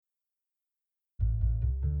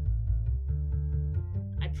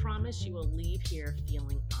promise you will leave here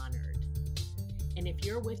feeling honored. And if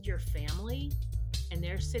you're with your family and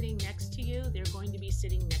they're sitting next to you, they're going to be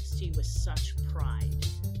sitting next to you with such pride.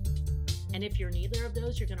 And if you're neither of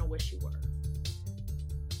those, you're going to wish you were.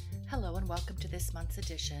 Hello and welcome to this month's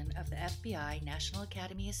edition of the FBI National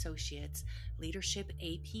Academy Associates Leadership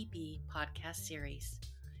APB podcast series.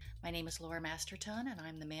 My name is Laura Masterton and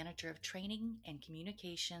I'm the Manager of Training and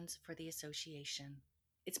Communications for the association.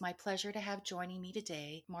 It's my pleasure to have joining me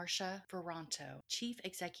today Marcia Ferranto, Chief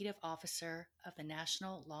Executive Officer of the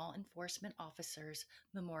National Law Enforcement Officers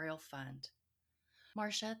Memorial Fund.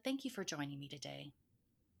 Marcia, thank you for joining me today.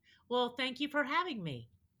 Well, thank you for having me.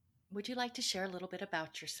 Would you like to share a little bit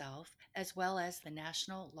about yourself, as well as the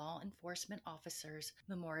National Law Enforcement Officers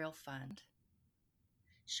Memorial Fund?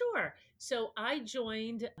 Sure. So I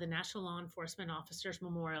joined the National Law Enforcement Officers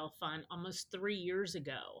Memorial Fund almost 3 years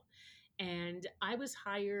ago. And I was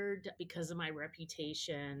hired because of my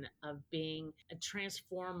reputation of being a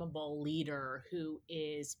transformable leader who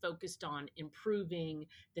is focused on improving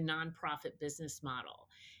the nonprofit business model.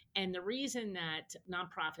 And the reason that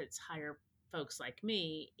nonprofits hire folks like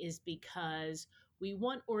me is because we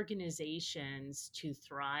want organizations to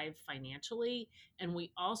thrive financially, and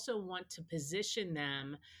we also want to position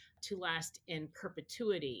them to last in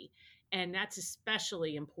perpetuity. And that's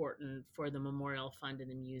especially important for the Memorial Fund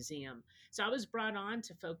and the museum. So I was brought on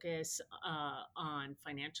to focus on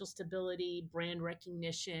financial stability, brand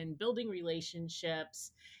recognition, building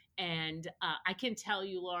relationships. And I can tell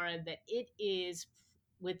you, Laura, that it is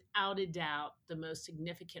without a doubt the most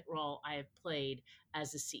significant role I have played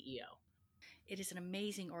as a CEO. It is an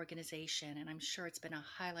amazing organization, and I'm sure it's been a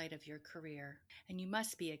highlight of your career. And you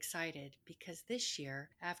must be excited because this year,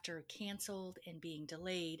 after canceled and being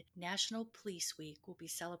delayed, National Police Week will be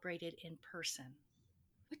celebrated in person.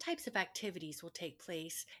 What types of activities will take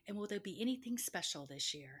place, and will there be anything special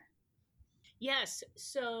this year? Yes,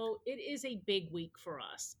 so it is a big week for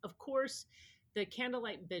us. Of course, the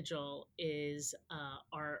Candlelight Vigil is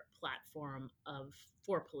our platform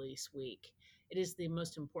for Police Week. It is the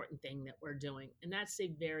most important thing that we're doing, and that's a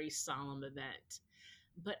very solemn event.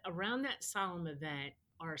 But around that solemn event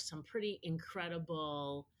are some pretty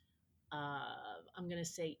incredible, I'm going to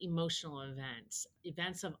say, emotional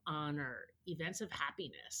events of honor, events of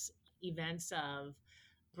happiness, events of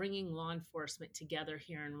bringing law enforcement together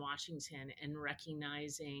here in Washington and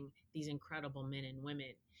recognizing these incredible men and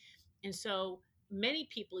women. And so many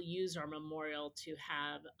people use our memorial to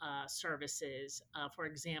have services. For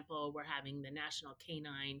example, we're having the National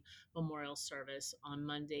Canine Memorial Service on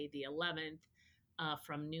Monday, the 11th,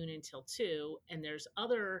 from noon until 2. And there's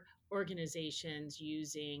other organizations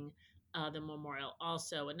using the memorial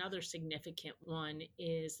also. Another significant one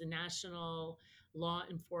is the National Law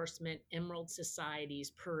Enforcement Emerald Society's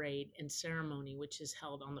Parade and Ceremony, which is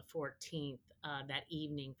held on the 14th that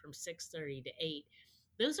evening from 6:30 to 8.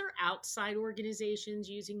 Those are outside organizations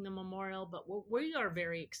using the memorial, but what we are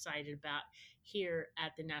very excited about here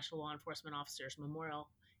at the National Law Enforcement Officers Memorial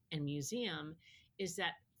and Museum is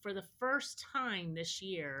that for the first time this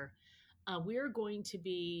year, we're going to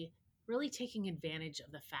be really taking advantage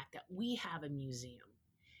of the fact that we have a museum.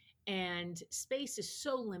 And space is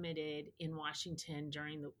so limited in Washington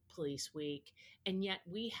during the Police Week, and yet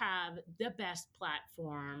we have the best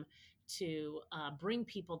platform to bring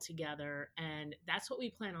people together, and that's what we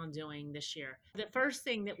plan on doing this year. The first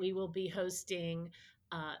thing that we will be hosting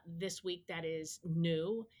this week that is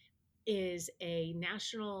new is a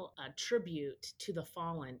national tribute to the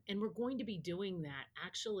fallen. And we're going to be doing that.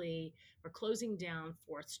 Actually, we're closing down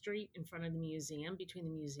 4th Street in front of the museum, between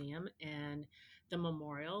the museum and the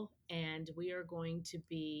memorial. And we are going to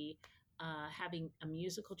be having a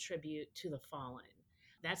musical tribute to the fallen.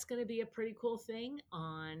 That's going to be a pretty cool thing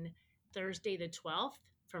on Thursday the 12th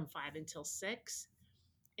from 5 until 6.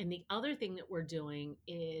 And the other thing that we're doing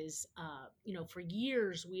is, for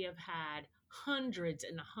years we have had hundreds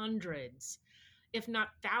and hundreds, if not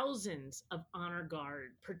thousands, of honor guard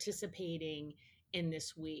participating in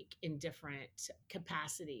this week in different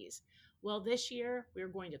capacities. Well, this year we're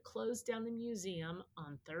going to close down the museum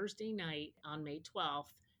on Thursday night on May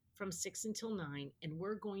 12th from 6 until 9, and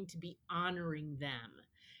we're going to be honoring them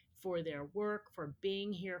for their work, for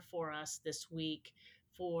being here for us this week,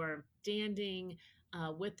 for standing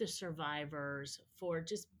with the survivors, for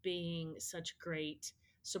just being such great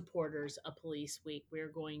supporters of Police Week.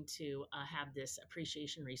 We're going to have this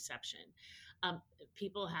appreciation reception.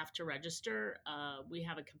 People have to register. We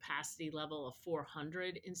have a capacity level of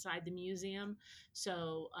 400 inside the museum,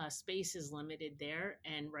 so space is limited there,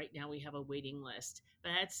 and right now we have a waiting list.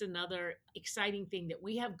 But that's another exciting thing that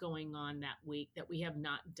we have going on that week that we have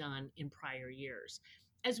not done in prior years.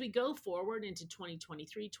 As we go forward into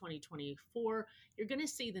 2023, 2024, you're going to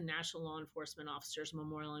see the National Law Enforcement Officers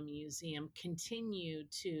Memorial and Museum continue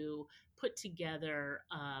to put together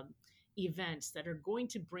events that are going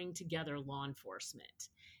to bring together law enforcement.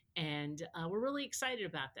 And we're really excited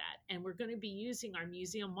about that. And we're going to be using our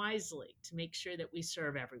museum wisely to make sure that we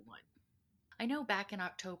serve everyone. I know back in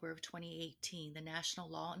October of 2018, the National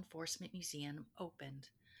Law Enforcement Museum opened.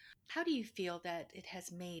 How do you feel that it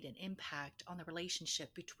has made an impact on the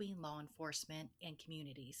relationship between law enforcement and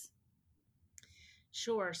communities?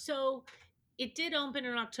 Sure. So it did open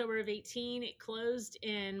in October of 18. It closed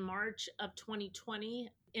in March of 2020.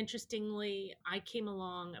 Interestingly, I came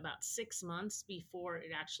along about 6 months before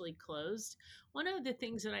it actually closed. One of the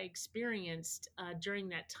things that I experienced during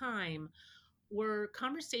that time were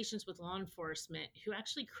conversations with law enforcement who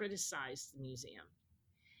actually criticized the museum.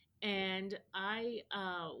 And I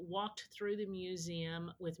walked through the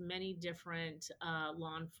museum with many different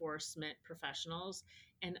law enforcement professionals,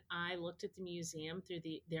 and I looked at the museum through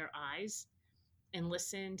their eyes and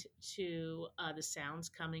listened to the sounds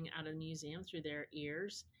coming out of the museum through their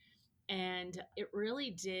ears. And it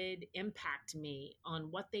really did impact me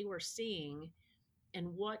on what they were seeing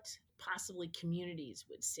and what possibly communities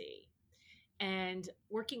would see. And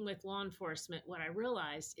working with law enforcement, what I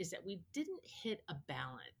realized is that we didn't hit a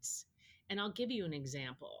balance. And I'll give you an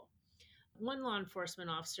example. One law enforcement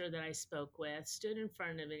officer that I spoke with stood in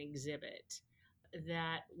front of an exhibit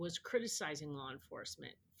that was criticizing law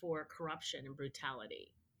enforcement for corruption and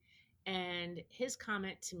brutality. And his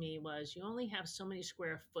comment to me was, "You only have so many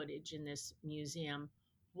square footage in this museum.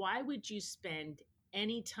 Why would you spend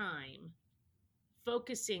any time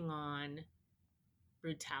focusing on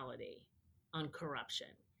brutality, on corruption?"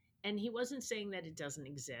 And he wasn't saying that it doesn't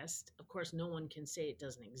exist. Of course, no one can say it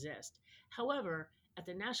doesn't exist. However, at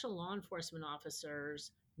the National Law Enforcement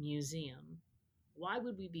Officers Museum, why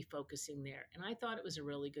would we be focusing there? And I thought it was a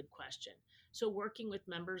really good question. So, working with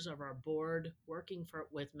members of our board,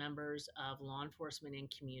 with members of law enforcement and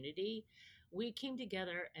community, we came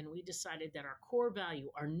together and we decided that our core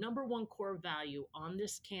value, our number one core value on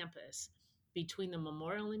this campus between the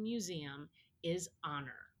memorial and museum, is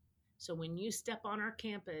honor. So when you step on our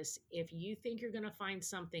campus, if you think you're going to find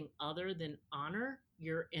something other than honor,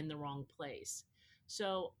 you're in the wrong place.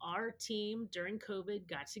 So our team during COVID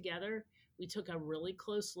got together. We took a really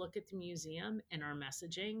close look at the museum and our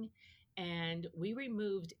messaging, and we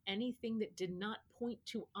removed anything that did not point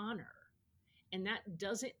to honor. And that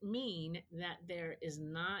doesn't mean that there is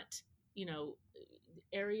not, you know,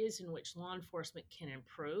 areas in which law enforcement can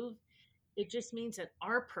improve. It just means that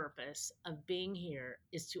our purpose of being here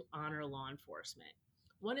is to honor law enforcement.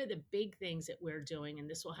 One of the big things that we're doing, and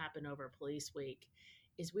this will happen over Police Week,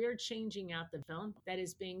 is we're changing out the film that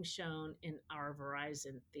is being shown in our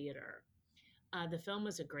Verizon Theater. The film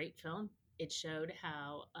was a great film. It showed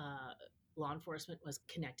how law enforcement was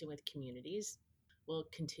connecting with communities. We'll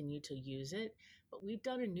continue to use it, but we've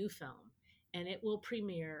done a new film and it will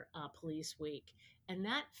premiere Police Week. And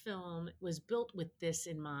that film was built with this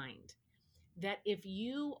in mind, that if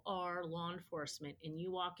you are law enforcement and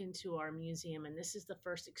you walk into our museum and this is the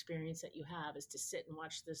first experience that you have is to sit and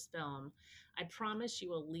watch this film, I promise you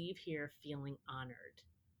will leave here feeling honored.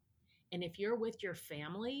 And if you're with your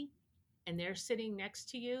family and they're sitting next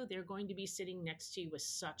to you, they're going to be sitting next to you with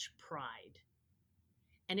such pride.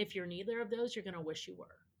 And if you're neither of those, you're going to wish you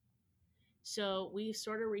were. So we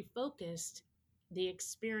sort of refocused the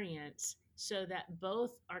experience so that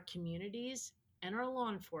both our communities and our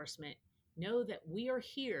law enforcement know that we are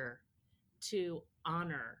here to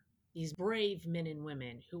honor these brave men and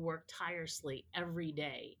women who work tirelessly every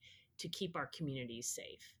day to keep our communities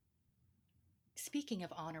safe. Speaking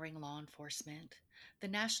of honoring law enforcement, the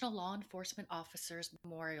National Law Enforcement Officers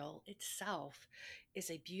Memorial itself is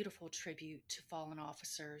a beautiful tribute to fallen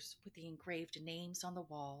officers with the engraved names on the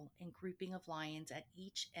wall and grouping of lions at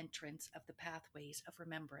each entrance of the pathways of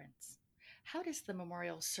remembrance. How does the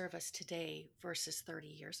memorial serve us today versus 30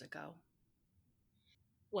 years ago?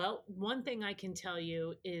 Well, one thing I can tell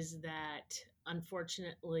you is that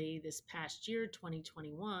unfortunately, this past year,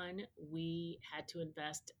 2021, we had to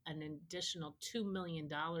invest an additional $2 million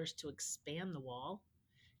to expand the wall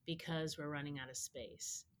because we're running out of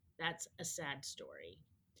space. That's a sad story.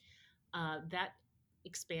 That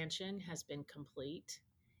expansion has been complete.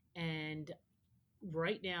 And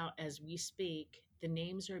right now, as we speak, the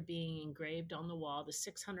names are being engraved on the wall. The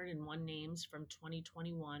 601 names from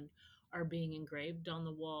 2021 are being engraved on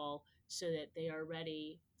the wall so that they are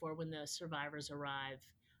ready for when the survivors arrive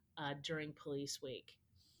during Police Week.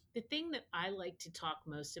 The thing that I like to talk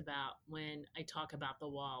most about when I talk about the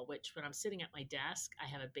wall, which when I'm sitting at my desk, I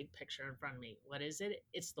have a big picture in front of me. What is it?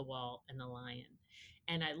 It's the wall and the lion.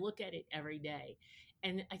 And I look at it every day.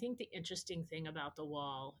 And I think the interesting thing about the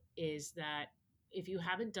wall is that if you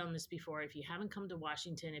haven't done this before, if you haven't come to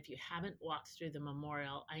Washington, if you haven't walked through the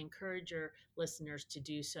memorial, I encourage your listeners to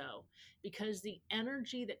do so, because the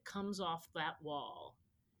energy that comes off that wall,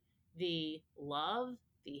 the love,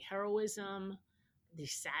 the heroism, the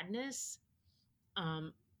sadness,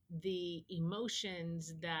 um, the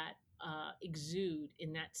emotions that exude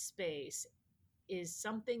in that space is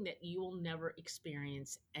something that you will never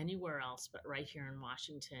experience anywhere else but right here in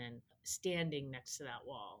Washington, standing next to that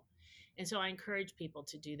wall. And so I encourage people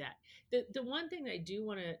to do that. The one thing I do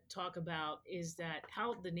want to talk about is that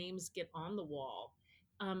how the names get on the wall.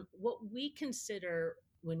 What we consider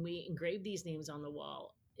when we engrave these names on the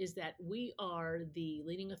wall is that we are the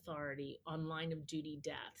leading authority on line of duty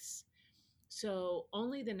deaths. So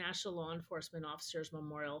only the National Law Enforcement Officers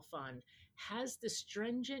Memorial Fund has the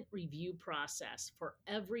stringent review process for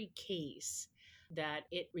every case that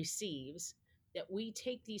it receives, that we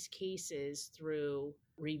take these cases through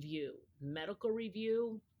review, medical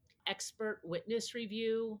review, expert witness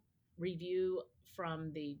review, review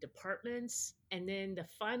from the departments, and then the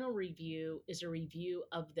final review is a review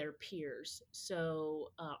of their peers.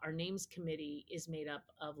 So our names committee is made up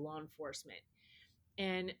of law enforcement.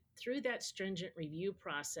 And through that stringent review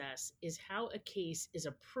process is how a case is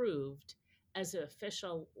approved as an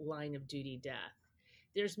official line of duty death.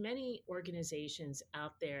 There's many organizations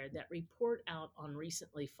out there that report out on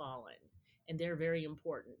recently fallen, and they're very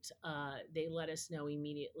important. They let us know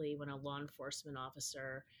immediately when a law enforcement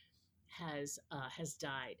officer has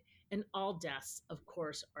died, and all deaths, of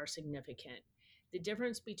course, are significant. The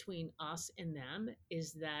difference between us and them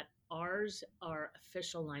is that ours are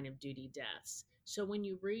official line of duty deaths. So when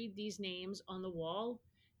you read these names on the wall,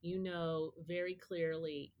 you know very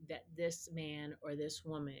clearly that this man or this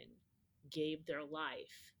woman gave their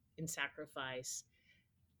life in sacrifice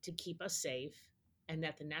to keep us safe, and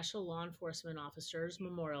that the National Law Enforcement Officers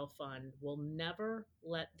Memorial Fund will never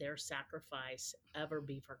let their sacrifice ever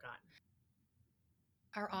be forgotten.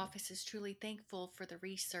 Our office is truly thankful for the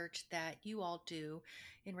research that you all do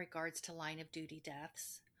in regards to line of duty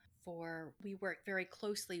deaths. For we work very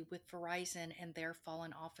closely with Verizon and their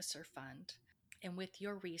Fallen Officer Fund. And with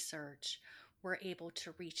your research, we're able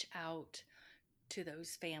to reach out to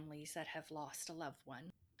those families that have lost a loved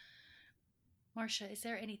one. Marcia, is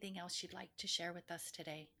there anything else you'd like to share with us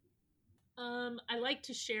today? I like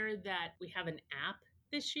to share that we have an app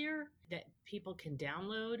this year that people can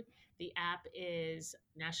download. The app is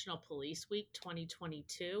National Police Week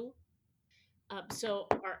 2022. So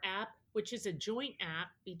our app, which is a joint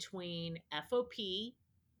app between FOP,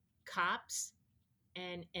 COPS,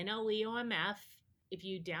 and NLEOMF, if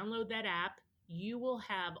you download that app, you will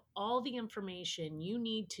have all the information you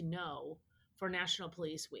need to know for National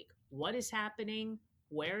Police Week. What is happening,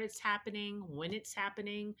 where it's happening, when it's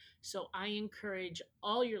happening. So I encourage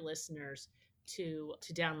all your listeners to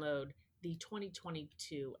download the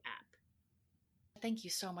 2022 app. Thank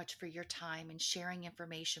you so much for your time and sharing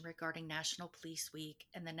information regarding National Police Week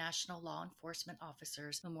and the National Law Enforcement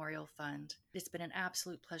Officers Memorial Fund. It's been an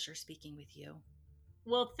absolute pleasure speaking with you.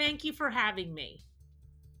 Well, thank you for having me.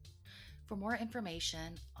 For more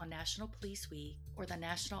information on National Police Week or the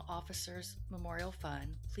National Officers Memorial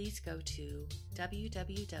Fund, please go to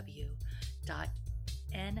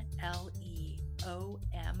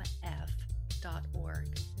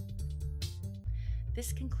www.nleomf.org.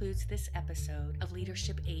 This concludes this episode of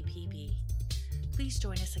Leadership APB. Please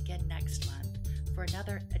join us again next month for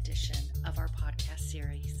another edition of our podcast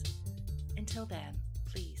series. Until then,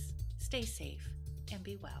 please stay safe and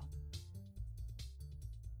be well.